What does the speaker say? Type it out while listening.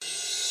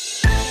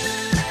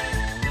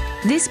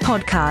This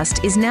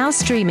podcast is now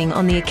streaming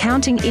on the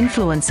Accounting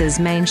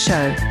Influencers main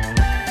show.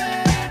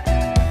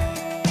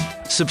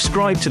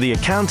 Subscribe to the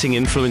Accounting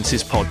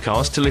Influencers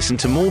podcast to listen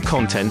to more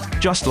content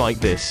just like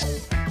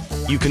this.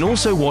 You can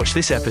also watch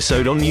this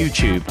episode on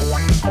YouTube.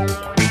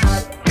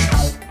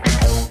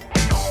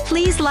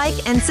 Please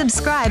like and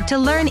subscribe to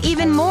learn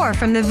even more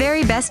from the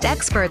very best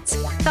experts,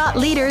 thought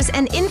leaders,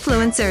 and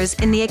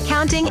influencers in the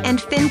accounting and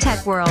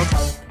fintech world.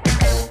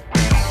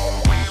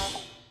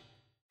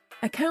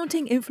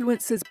 Accounting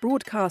Influencers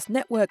Broadcast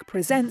Network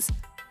presents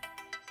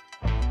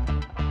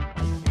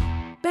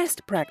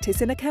Best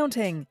Practice in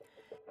Accounting.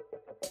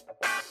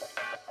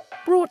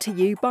 Brought to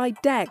you by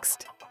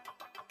Dext.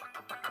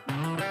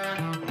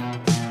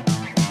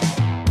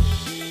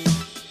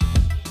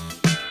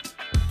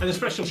 And a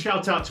special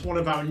shout out to one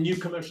of our new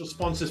commercial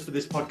sponsors for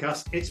this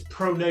podcast. It's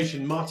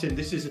ProNation. Martin,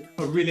 this is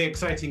a really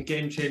exciting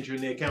game changer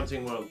in the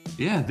accounting world.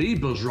 Yeah, the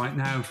buzz right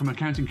now from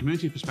accounting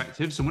community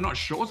perspective. So we're not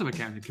short of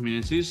accounting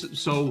communities.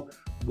 So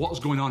what's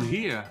going on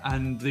here?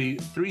 And the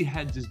three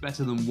heads is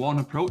better than one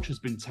approach has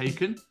been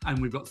taken.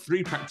 And we've got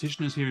three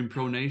practitioners here in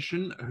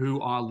ProNation who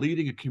are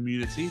leading a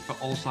community for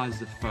all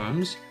sizes of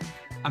firms.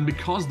 And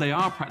because they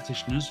are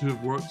practitioners who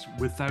have worked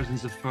with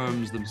thousands of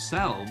firms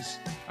themselves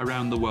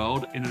around the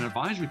world in an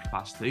advisory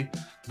capacity,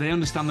 they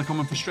understand the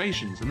common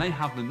frustrations and they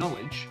have the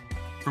knowledge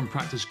from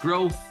practice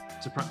growth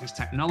to practice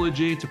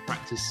technology to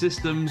practice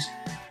systems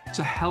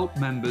to help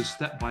members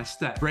step by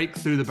step break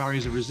through the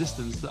barriers of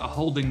resistance that are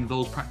holding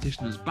those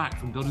practitioners back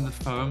from building the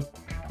firm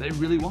they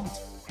really want.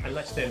 And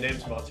let's name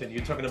names, Martin.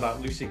 You're talking about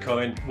Lucy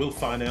Cohen, Will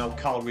Farnell,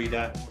 Carl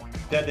Reeder.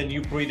 They're the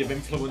new breed of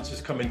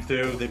influencers coming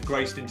through. They've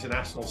graced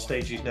international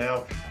stages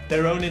now.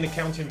 They're owning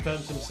accounting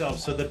firms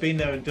themselves, so they've been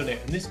there and done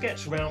it. And this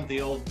gets around the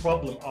old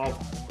problem of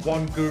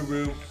one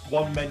guru,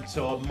 one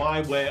mentor, my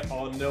way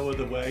or no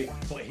other way.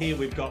 But here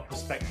we've got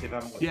perspective,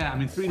 haven't we? Yeah, I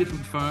mean, three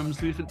different firms,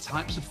 three different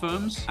types of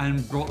firms,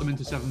 and brought them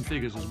into seven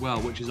figures as well,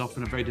 which is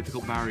often a very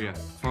difficult barrier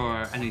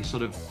for any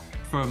sort of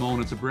firm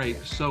owner to break.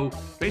 So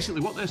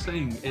basically what they're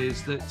saying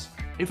is that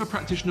if a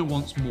practitioner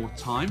wants more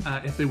time,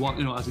 if they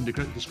want, as in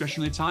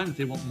discretionary time, if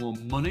they want more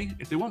money,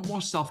 if they want more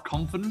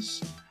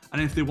self-confidence,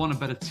 and if they want a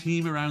better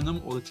team around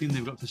them or the team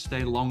they've got to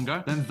stay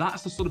longer, then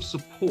that's the sort of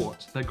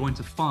support they're going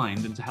to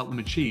find and to help them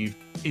achieve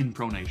in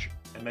ProNation.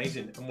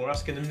 Amazing. And we're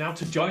asking them now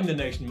to join the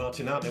nation,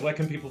 Martin, aren't they? Where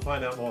can people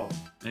find out more?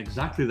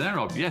 Exactly there,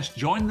 Rob. Yes,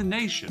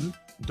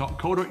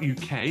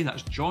 jointhenation.co.uk.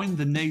 That's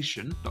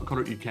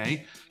jointhenation.co.uk.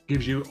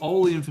 Gives you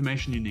all the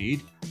information you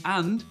need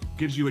and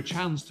gives you a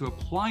chance to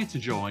apply to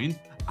join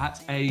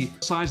at a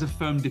size of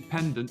firm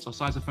dependent or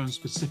size of firm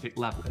specific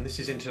level. And this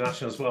is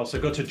international as well.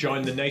 So go to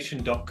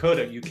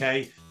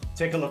jointhenation.co.uk.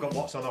 Take a look at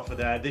what's on offer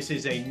there. This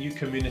is a new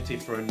community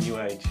for a new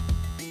age.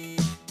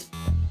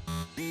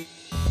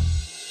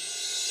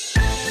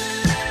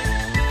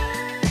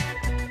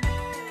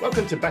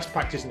 Welcome to Best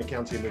Practice in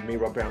Accounting with me,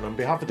 Rob Brown. On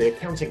behalf of the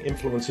Accounting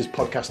Influencers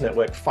Podcast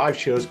Network, 5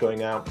 shows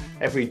going out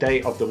every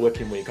day of the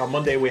working week. On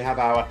Monday, we have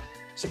our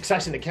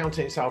Success in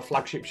Accounting. It's our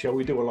flagship show.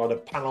 We do a lot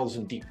of panels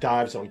and deep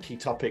dives on key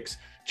topics.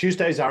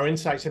 Tuesday is our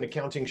Insights in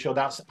Accounting show.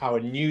 That's our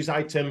news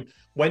item.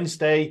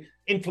 Wednesday,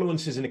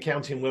 Influencers in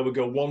Accounting, where we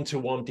go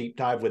one-to-one deep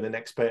dive with an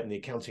expert in the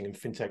accounting and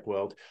fintech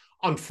world.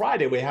 On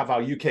Friday, we have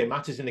our UK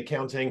Matters in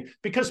Accounting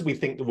because we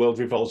think the world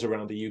revolves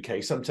around the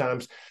UK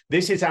sometimes.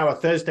 This is our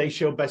Thursday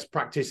show, Best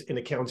Practice in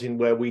Accounting,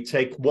 where we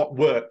take what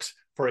works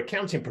for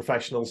accounting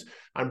professionals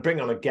and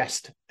bring on a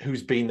guest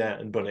who's been there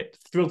and done it.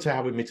 Thrilled to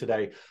have with me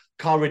today,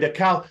 Carl Reeder.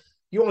 Carl,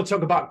 you want to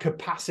talk about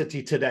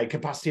capacity today,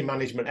 capacity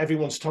management.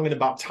 Everyone's talking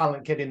about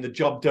talent, getting the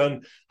job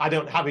done. I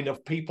don't have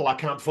enough people. I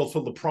can't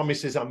fulfill the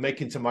promises I'm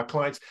making to my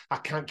clients. I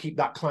can't keep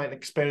that client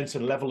experience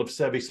and level of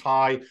service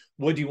high.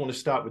 Where do you want to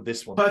start with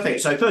this one?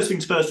 Perfect. So first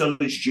things first, I'll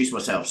introduce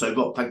myself. So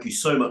Rob, thank you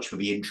so much for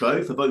the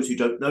intro. For those who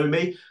don't know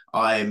me,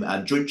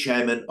 I'm joint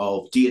chairman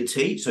of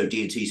D&T. So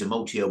D&T is a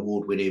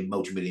multi-award-winning,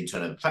 multi-million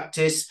turnover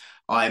practice.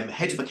 I'm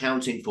head of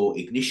accounting for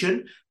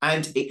Ignition,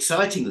 and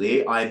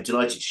excitingly, I'm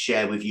delighted to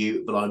share with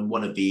you that I'm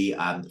one of the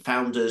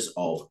founders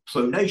of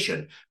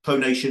ProNation.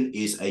 ProNation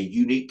is a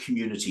unique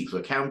community for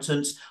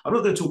accountants. I'm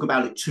not going to talk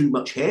about it too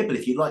much here, but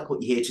if you like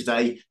what you hear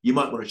today, you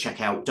might want to check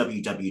out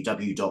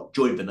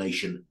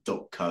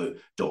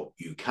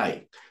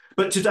www.jointhenation.co.uk.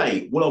 But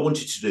today, what I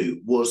wanted to do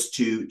was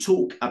to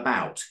talk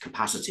about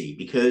capacity,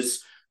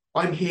 because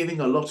I'm hearing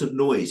a lot of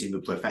noise in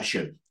the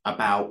profession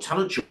about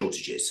talent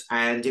shortages,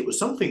 and it was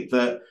something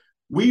that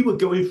we were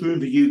going through in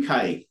the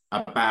UK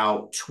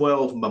about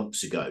 12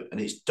 months ago,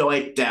 and it's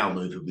died down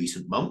over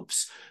recent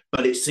months,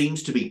 but it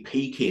seems to be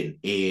peaking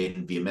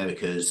in the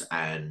Americas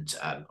and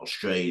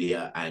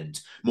Australia and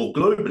more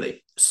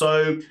globally.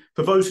 So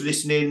for those who are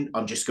listening,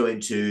 I'm just going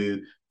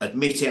to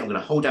admit it. I'm going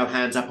to hold our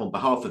hands up on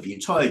behalf of the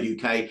entire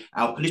UK.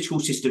 Our political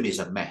system is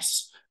a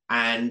mess.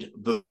 And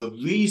the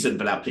reason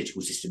that our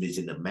political system is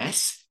in a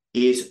mess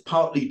is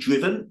partly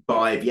driven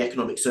by the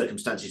economic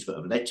circumstances that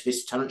have led to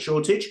this talent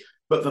shortage,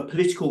 but the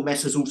political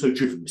mess has also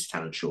driven this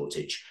talent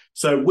shortage.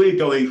 So we're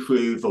going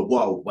through the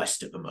Wild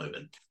West at the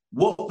moment.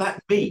 What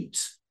that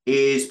means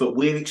is that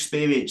we're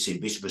experiencing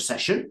this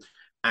recession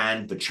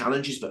and the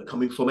challenges that are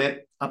coming from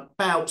it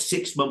about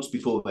 6 months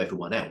before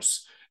everyone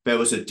else. There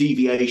was a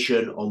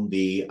deviation on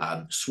the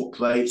swap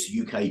rates,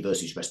 UK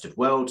versus rest of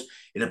world,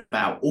 in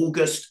about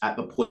August, at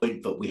the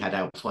point that we had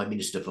our Prime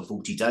Minister for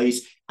 40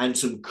 days, and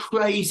some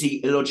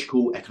crazy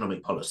illogical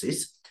economic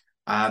policies.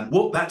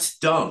 What that's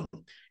done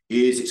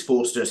is it's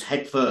forced us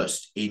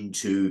headfirst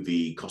into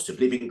the cost of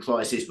living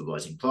crisis, the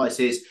rising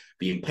prices,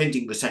 the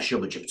impending recession,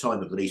 which at the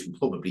time of release will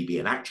probably be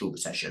an actual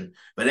recession,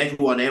 but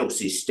everyone else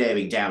is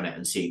staring down at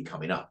and seeing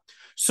coming up.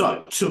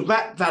 So to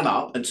wrap that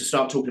up and to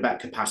start talking about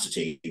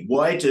capacity,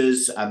 why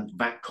does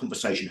that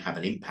conversation have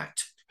an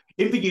impact?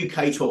 In the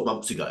UK 12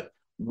 months ago,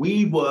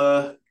 we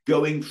were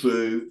going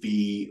through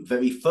the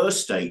very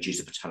first stages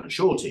of a talent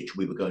shortage.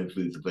 We were going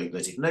through the Great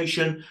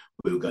Resignation,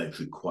 we were going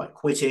through quiet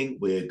quitting,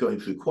 we were going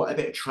through quite a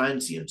bit of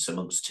transience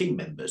amongst team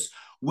members,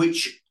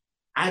 which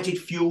added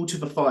fuel to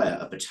the fire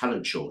of the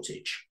talent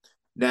shortage.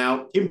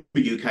 Now, in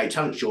the UK,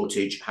 talent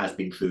shortage has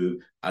been through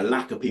a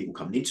lack of people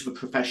coming into the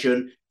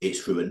profession.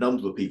 It's through a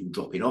number of people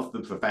dropping off the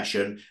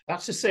profession.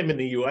 That's the same in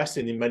the US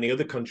and in many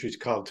other countries,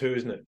 Carl, too,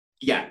 isn't it?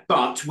 Yeah,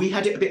 but we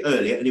had it a bit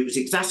earlier, and it was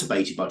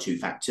exacerbated by two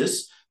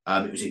factors.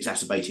 It was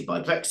exacerbated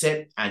by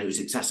Brexit, and it was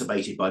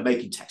exacerbated by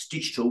making tax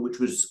digital, which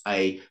was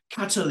a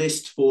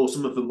catalyst for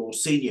some of the more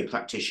senior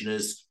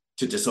practitioners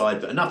to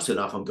decide that enough's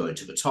enough, I'm going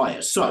to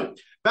retire. So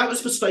that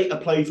was the state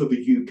of play for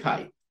the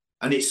UK.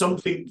 And it's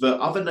something that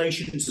other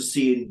nations are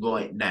seeing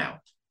right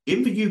now.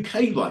 In the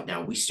UK right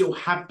now, we still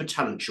have the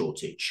talent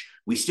shortage.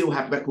 We still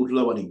have record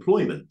low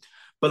unemployment.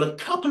 But a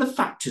couple of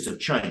factors have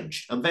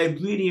changed, and they're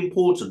really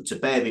important to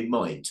bear in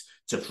mind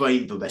to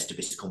frame the rest of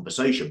this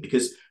conversation,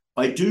 because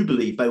I do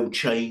believe they will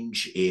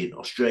change in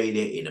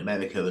Australia, in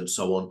America, and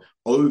so on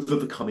over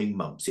the coming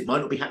months. It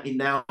might not be happening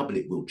now, but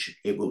it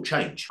will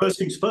change. First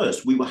things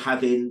first, we were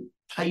having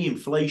pay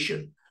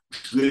inflation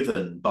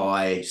driven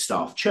by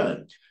staff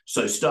churn.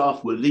 So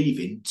staff were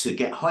leaving to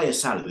get higher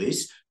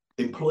salaries.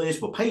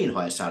 Employers were paying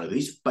higher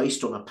salaries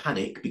based on a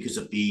panic because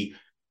of the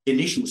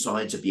initial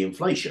signs of the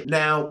inflation.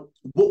 Now,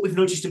 what we've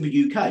noticed in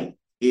the UK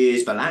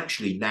is that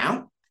actually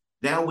now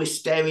we're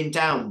staring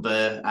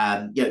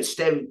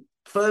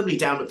firmly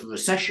down at the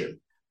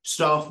recession.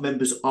 Staff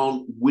members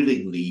aren't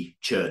willingly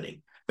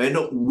churning. They're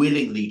not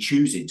willingly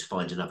choosing to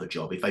find another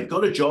job. If they've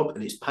got a job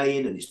and it's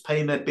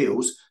paying their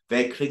bills,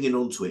 they're clinging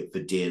onto it for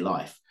dear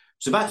life.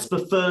 So that's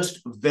the first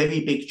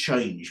very big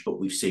change that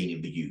we've seen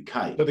in the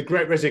UK. But the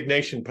Great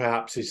Resignation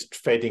perhaps is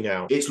fading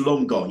out. It's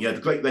long gone. The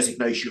Great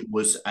Resignation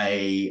was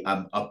a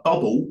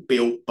bubble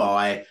built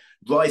by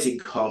rising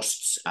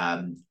costs,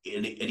 an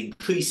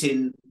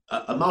increasing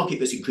a market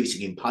that's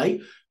increasing in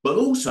pay, but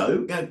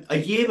also a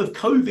year of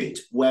COVID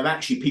where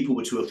actually people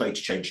were too afraid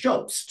to change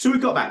jobs. So we've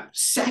got that.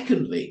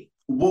 Secondly,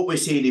 what we're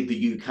seeing in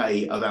the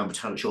UK around the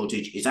talent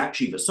shortage is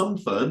actually that some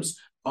firms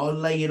are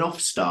laying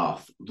off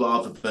staff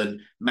rather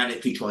than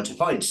manically trying to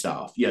find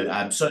staff.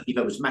 Certainly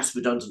there was mass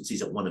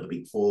redundancies at one of the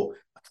big four.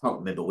 I can't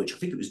remember which. I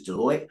think it was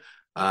Deloitte.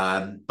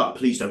 But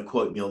please don't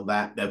quote me on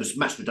that. There was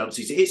mass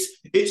redundancies.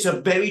 It's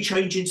a very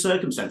changing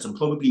circumstance and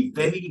probably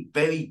very,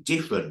 very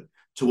different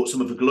to what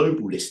some of the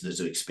global listeners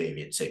are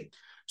experiencing.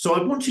 So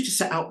I wanted to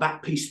set out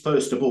that piece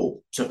first of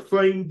all, to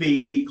frame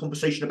the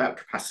conversation about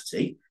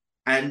capacity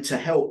and to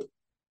help,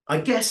 I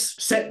guess,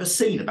 set the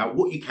scene about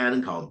what you can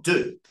and can't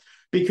do.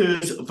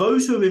 Because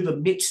those who are in the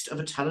midst of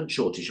a talent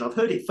shortage, and I've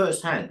heard it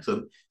firsthand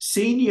from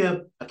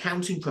senior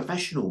accounting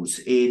professionals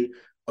in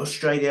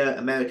Australia,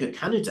 America,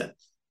 Canada,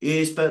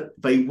 is that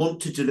they want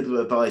to deliver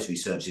advisory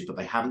services, but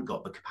they haven't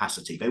got the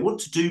capacity. They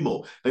want to do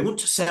more. They want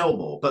to sell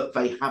more, but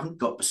they haven't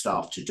got the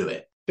staff to do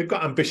it. They've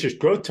got ambitious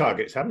growth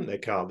targets, haven't they,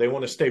 Carl? They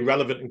want to stay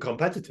relevant and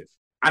competitive.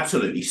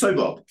 Absolutely. So,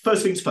 Rob,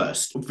 first things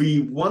first,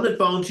 the one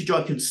advantage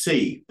I can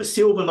see, the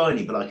silver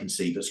lining that I can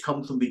see that's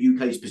come from the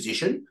UK's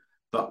position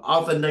that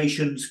other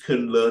nations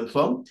can learn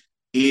from,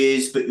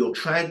 is that your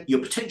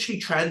potentially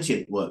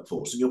transient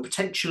workforce and your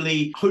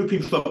potentially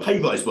hoping for a pay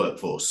rise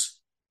workforce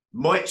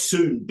might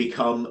soon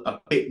become a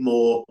bit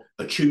more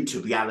attuned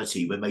to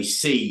reality when they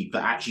see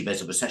that actually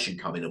there's a recession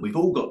coming and we've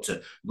all got to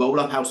roll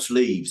up our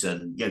sleeves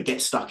and get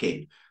stuck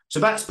in. So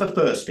that's the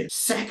first thing.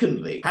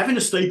 Secondly, having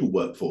a stable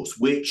workforce,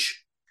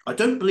 which I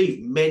don't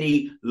believe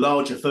many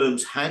larger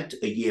firms had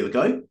a year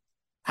ago,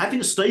 having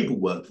a stable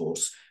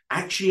workforce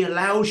actually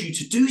allows you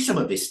to do some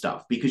of this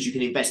stuff because you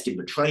can invest in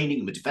the training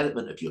and the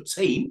development of your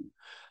team.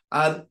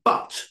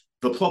 But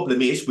the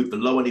problem is with the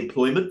low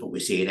unemployment that we're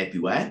seeing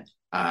everywhere.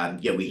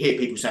 We hear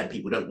people saying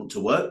people don't want to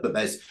work, but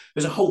there's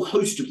a whole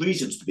host of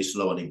reasons for this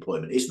low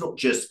unemployment. It's not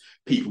just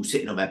people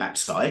sitting on their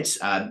backsides.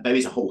 There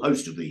is a whole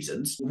host of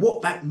reasons.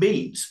 What that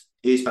means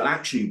is that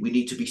actually we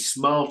need to be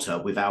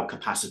smarter with our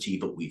capacity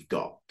that we've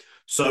got.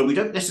 So we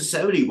don't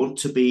necessarily want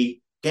to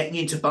be getting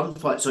into bum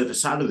fights over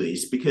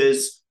salaries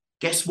because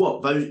guess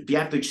what? The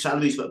average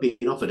salaries that are being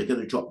offered are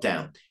going to drop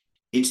down.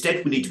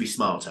 Instead, we need to be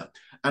smarter.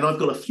 And I've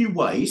got a few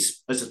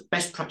ways as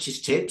best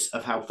practice tips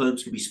of how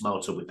firms can be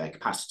smarter with their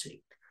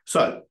capacity.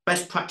 So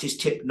best practice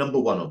tip number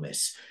one on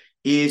this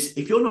is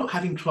if you're not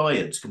having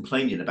clients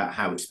complaining about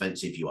how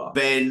expensive you are,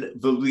 then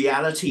the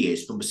reality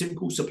is, from a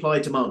simple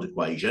supply-demand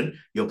equation,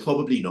 you're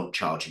probably not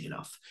charging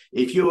enough.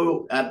 If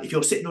you're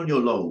sitting on your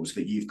laurels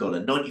that you've got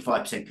a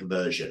 95%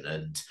 conversion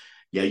and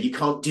you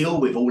can't deal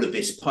with all of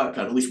this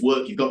pipeline, all this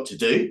work you've got to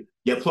do,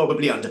 you're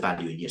probably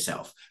undervaluing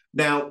yourself.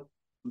 Now,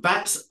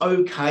 that's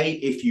okay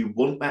if you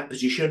want that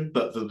position,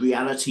 but the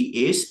reality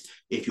is,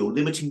 if you're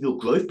limiting your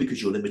growth because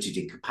you're limited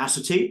in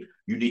capacity,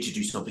 you need to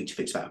do something to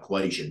fix that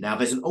equation. Now,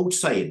 there's an old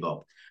saying,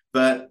 Bob,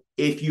 but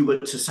if you were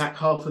to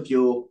if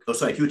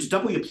you were to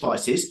double your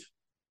prices,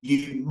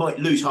 you might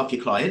lose half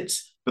your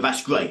clients, but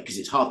that's great because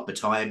it's half the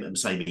time and the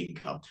same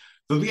income.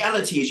 The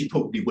reality is you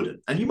probably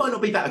wouldn't, and you might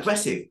not be that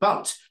aggressive,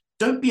 but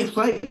don't be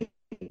afraid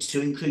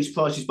to increase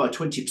prices by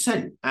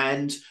 20%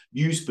 and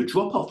use the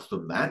drop-off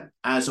from that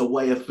as a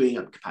way of freeing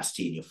up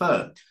capacity in your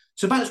firm.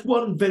 So that's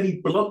one very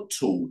blunt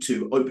tool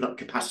to open up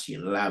capacity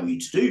and allow you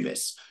to do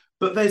this.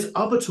 But there's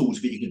other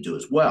tools that you can do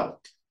as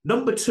well.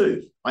 Number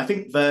two, I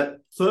think that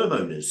firm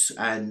owners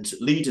and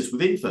leaders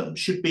within firms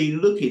should be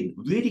looking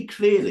really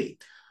clearly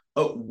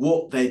at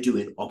what they're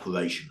doing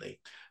operationally.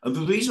 And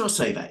the reason I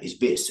say that is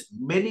this: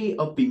 many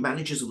of the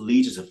managers and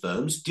leaders of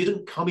firms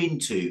didn't come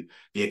into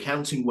the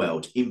accounting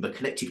world in the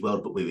connected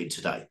world that we're in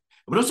today.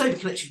 And when I say the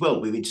connected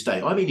world we're in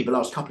today, I mean in the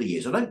last couple of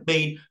years. I don't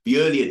mean the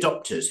early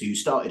adopters who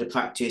started a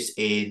practice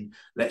in,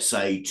 let's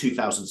say,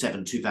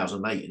 2007,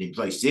 2008 and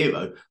embraced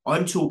zero.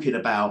 I'm talking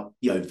about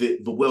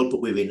the world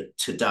that we're in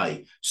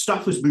today.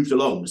 Stuff has moved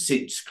along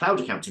since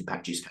cloud accounting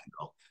packages came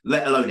along,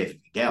 let alone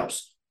everything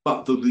else.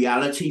 But the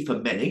reality for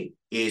many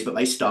is that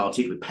they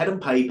started with pen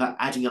and paper,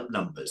 adding up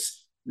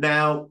numbers.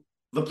 Now,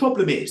 the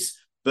problem is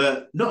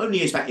that not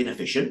only is that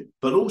inefficient,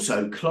 but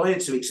also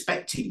clients are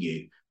expecting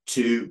you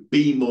to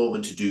be more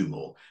and to do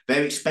more.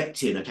 They're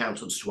expecting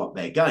accountants to up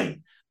their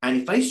game.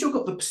 And if they still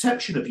got the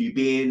perception of you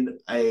being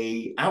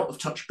a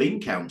out-of-touch bean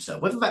counter,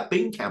 whether that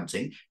bean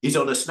counting is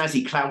on a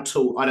snazzy cloud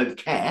tool, I don't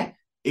care.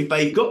 If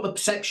they've got the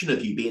perception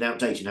of you being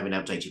outdated and having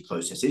outdated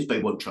processes, they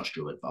won't trust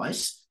your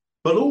advice.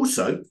 But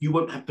also, you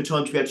won't have the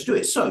time to be able to do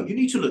it. So you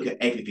need to look at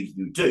everything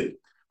you do.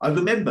 I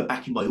remember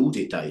back in my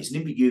audit days,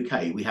 and in the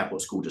UK, we have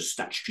what's called a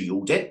statutory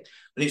audit.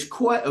 And it's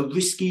quite a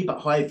risky but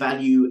high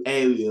value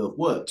area of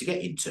work to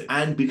get into.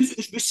 And because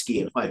it's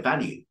risky and high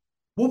value,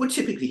 what would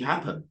typically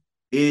happen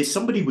is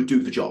somebody would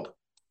do the job.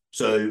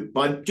 So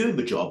by doing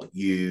the job,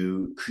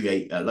 you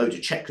create a load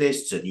of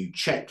checklists and you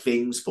check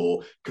things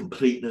for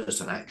completeness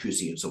and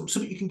accuracy and so on,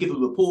 so that you can give a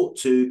report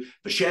to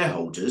the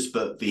shareholders,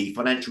 but the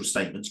financial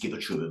statements give a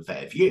true and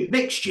fair view.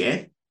 Next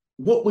year,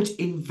 what would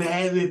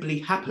invariably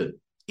happen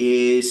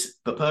is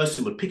the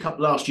person would pick up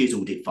last year's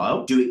audit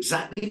file, do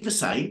exactly the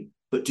same,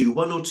 but do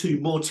one or two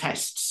more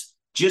tests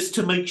just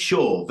to make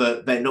sure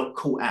that they're not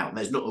caught out and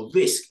there's not a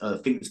risk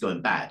of things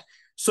going bad.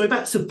 So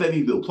that's a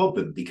very real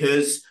problem,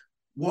 because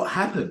what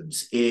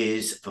happens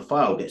is the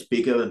file gets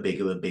bigger and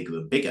bigger and bigger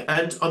and bigger.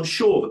 And I'm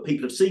sure that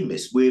people have seen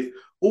this with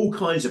all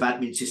kinds of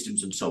admin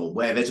systems and so on,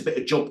 where there's a bit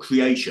of job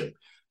creation.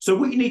 So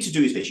what you need to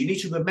do is this: you need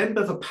to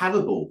remember the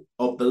parable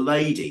of the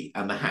lady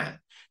and the ham.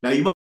 Now,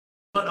 you might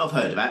not have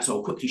heard of that, so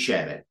I'll quickly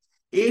share it.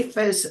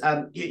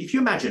 If you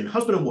imagine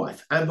husband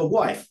and the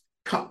wife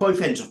cut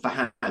both ends off the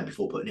ham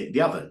before putting it in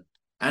the oven.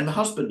 And the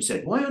husband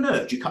said, "Why on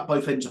earth do you cut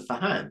both ends off the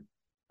ham?"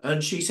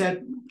 And she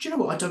said, "Do you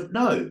know what? I don't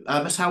know.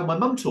 That's how my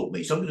mum taught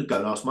me. So I'm going to go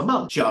and ask my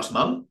mum." She asked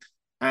mum,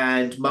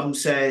 and mum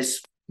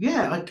says,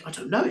 "Yeah, I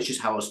don't know. It's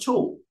just how I was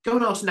taught. Go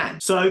and ask Nan."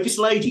 So this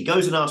lady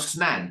goes and asks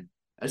Nan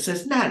and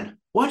says, "Nan,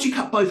 why'd you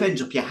cut both ends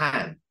of your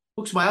ham?"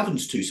 "Because my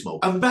oven's too small."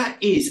 And that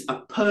is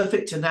a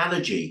perfect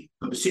analogy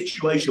of the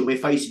situation we're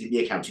facing in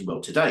the accounting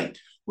world today.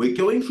 We're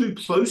going through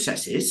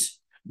processes,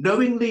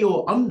 knowingly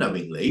or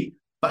unknowingly,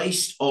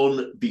 based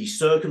on the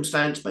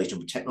circumstance, based on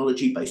the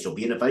technology, based on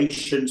the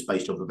innovations,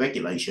 based on the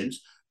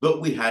regulations that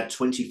we had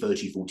 20,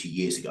 30, 40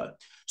 years ago.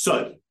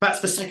 So that's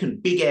the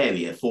second big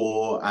area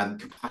for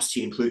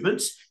capacity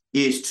improvements,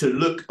 is to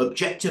look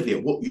objectively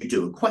at what you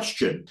do and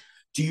question: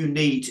 do you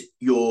need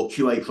your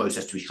QA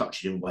process to be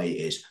structured in the way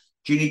it is?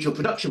 Do you need your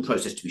production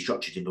process to be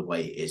structured in the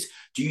way it is?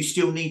 Do you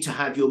still need to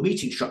have your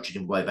meetings structured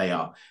in the way they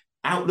are?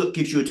 Outlook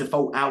gives you a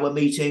default hour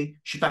meeting.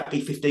 Should that be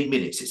 15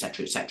 minutes,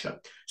 etc., etc.?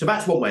 So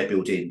that's one way of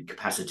building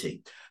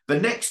capacity. The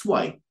next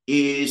way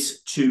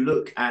is to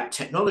look at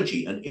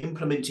technology and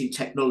implementing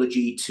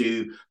technology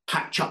to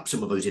patch up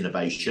some of those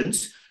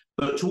innovations,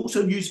 but to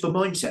also use the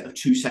mindset of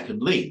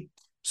 2-second lean.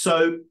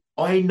 So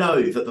I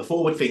know that the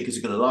forward thinkers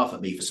are going to laugh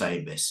at me for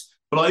saying this,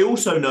 but I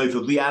also know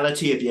the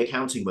reality of the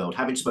accounting world,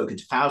 having spoken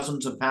to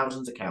thousands and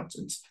thousands of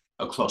accountants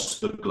across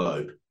the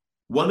globe.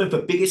 One of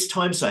the biggest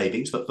time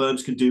savings that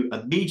firms can do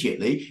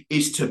immediately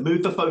is to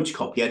move the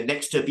photocopier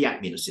next to the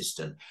admin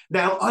assistant.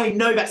 Now, I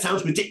know that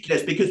sounds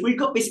ridiculous because we've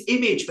got this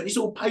image, but it's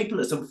all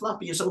paperless and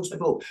fluffy and so on and so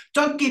forth.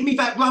 Don't give me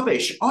that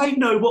rubbish. I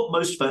know what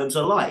most firms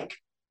are like.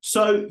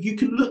 So you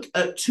can look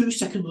at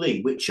 2-second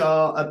lean, which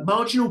are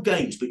marginal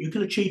gains, but you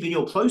can achieve in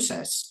your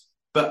process,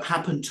 but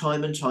happen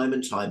time and time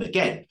and time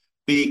again.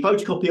 The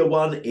photocopier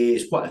one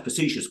is quite a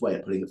facetious way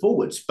of putting it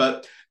forwards,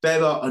 but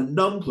there are a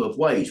number of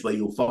ways where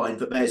you'll find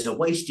that there's a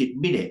wasted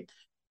minute,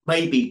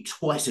 maybe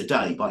twice a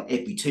day by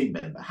every team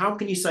member. How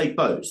can you save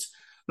those?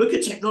 Look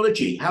at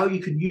technology, how you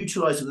can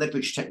utilize and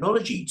leverage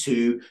technology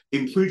to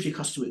improve your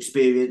customer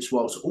experience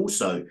whilst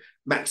also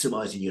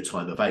maximizing your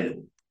time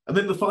available. And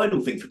then the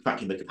final thing for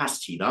cracking the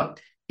capacity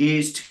nut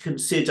is to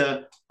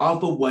consider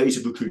other ways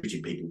of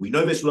recruiting people. We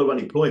know there's low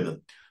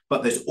unemployment,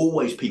 but there's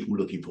always people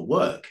looking for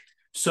work.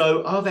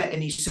 So are there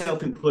any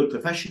self-employed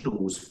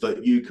professionals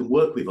that you can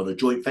work with on a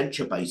joint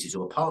venture basis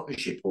or a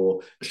partnership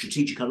or a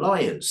strategic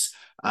alliance?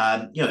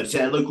 Is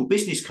there a local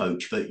business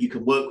coach that you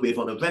can work with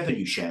on a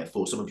revenue share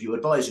for some of your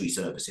advisory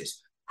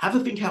services? Have a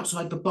think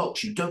outside the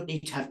box. You don't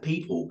need to have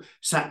people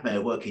sat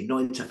there working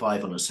 9 to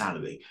 5 on a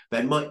salary.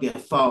 There might be a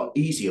far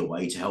easier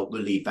way to help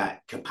relieve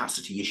that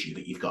capacity issue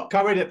that you've got.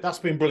 Gary, that's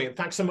been brilliant.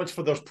 Thanks so much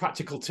for those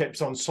practical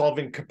tips on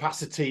solving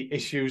capacity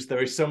issues.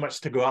 There is so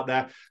much to go out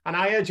there. And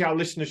I urge our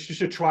listeners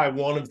just to try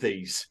one of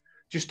these,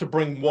 just to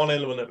bring one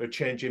element of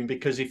change in,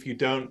 because if you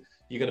don't,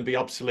 you're going to be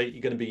obsolete,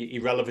 you're going to be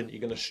irrelevant,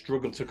 you're going to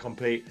struggle to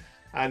compete.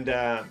 And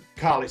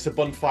Carl, it's a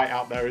bun fight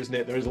out there, isn't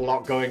it? There is a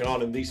lot going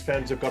on, and these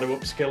firms have got to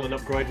upskill and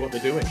upgrade what they're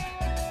doing.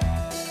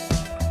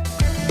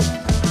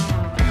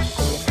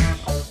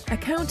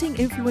 Accounting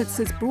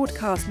Influencers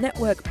Broadcast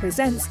Network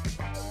presents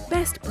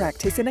Best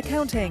Practice in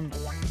Accounting,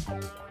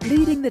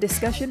 leading the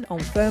discussion on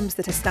firms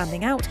that are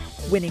standing out,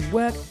 winning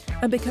work,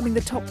 and becoming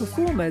the top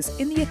performers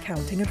in the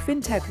accounting and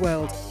fintech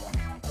world.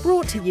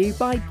 Brought to you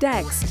by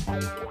Dext.